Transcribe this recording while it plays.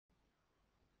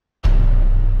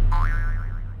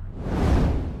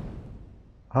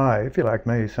Hi, if you're like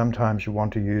me, sometimes you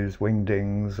want to use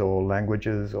Wingdings or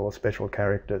languages or special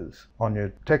characters on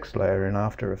your text layer in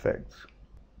After Effects.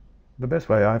 The best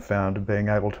way I've found of being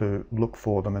able to look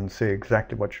for them and see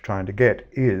exactly what you're trying to get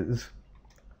is,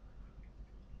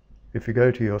 if you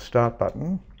go to your Start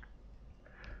button,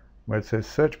 where it says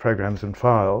Search Programs and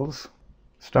Files,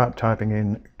 start typing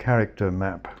in Character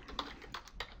Map.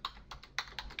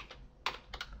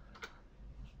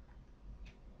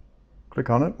 Click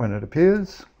on it when it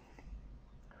appears,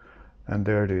 and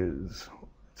there it is.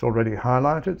 It's already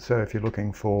highlighted, so if you're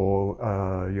looking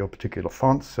for your particular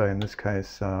fonts, say in this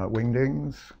case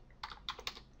Wingdings,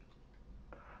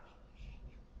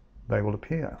 they will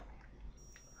appear.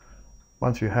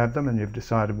 Once you have them and you've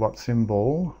decided what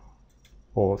symbol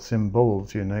or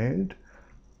symbols you need,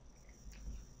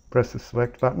 press the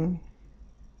Select button.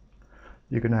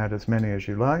 You can add as many as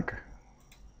you like.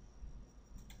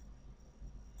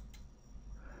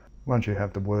 Once you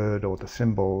have the word or the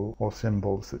symbol or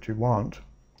symbols that you want,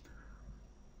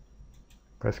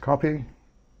 press Copy,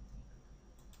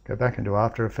 go back into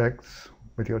After Effects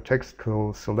with your text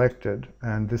tool selected,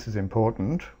 and this is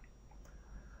important.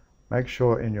 Make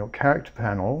sure in your character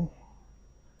panel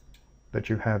that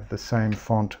you have the same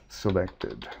font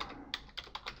selected.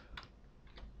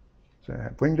 So I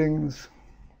have Wingdings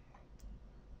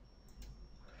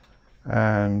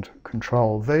and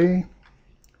Control V.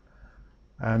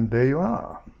 And there you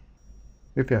are.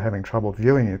 If you're having trouble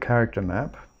viewing your character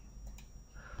map,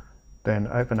 then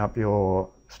open up your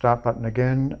Start button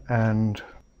again and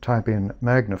type in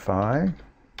Magnify,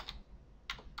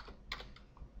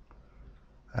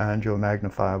 and your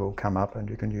magnifier will come up and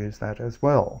you can use that as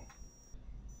well.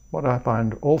 What I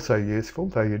find also useful,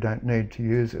 though you don't need to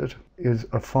use it, is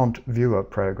a font viewer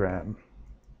program.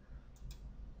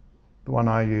 The one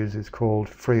I use is called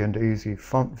Free and Easy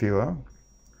Font Viewer,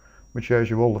 which shows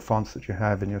you all the fonts that you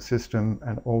have in your system,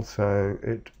 and also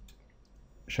it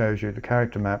shows you the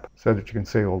character map so that you can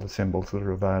see all the symbols that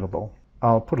are available.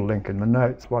 I'll put a link in the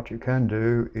notes. What you can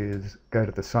do is go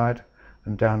to the site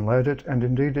and download it, and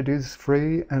indeed it is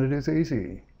free and it is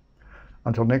easy.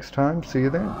 Until next time, see you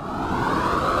then.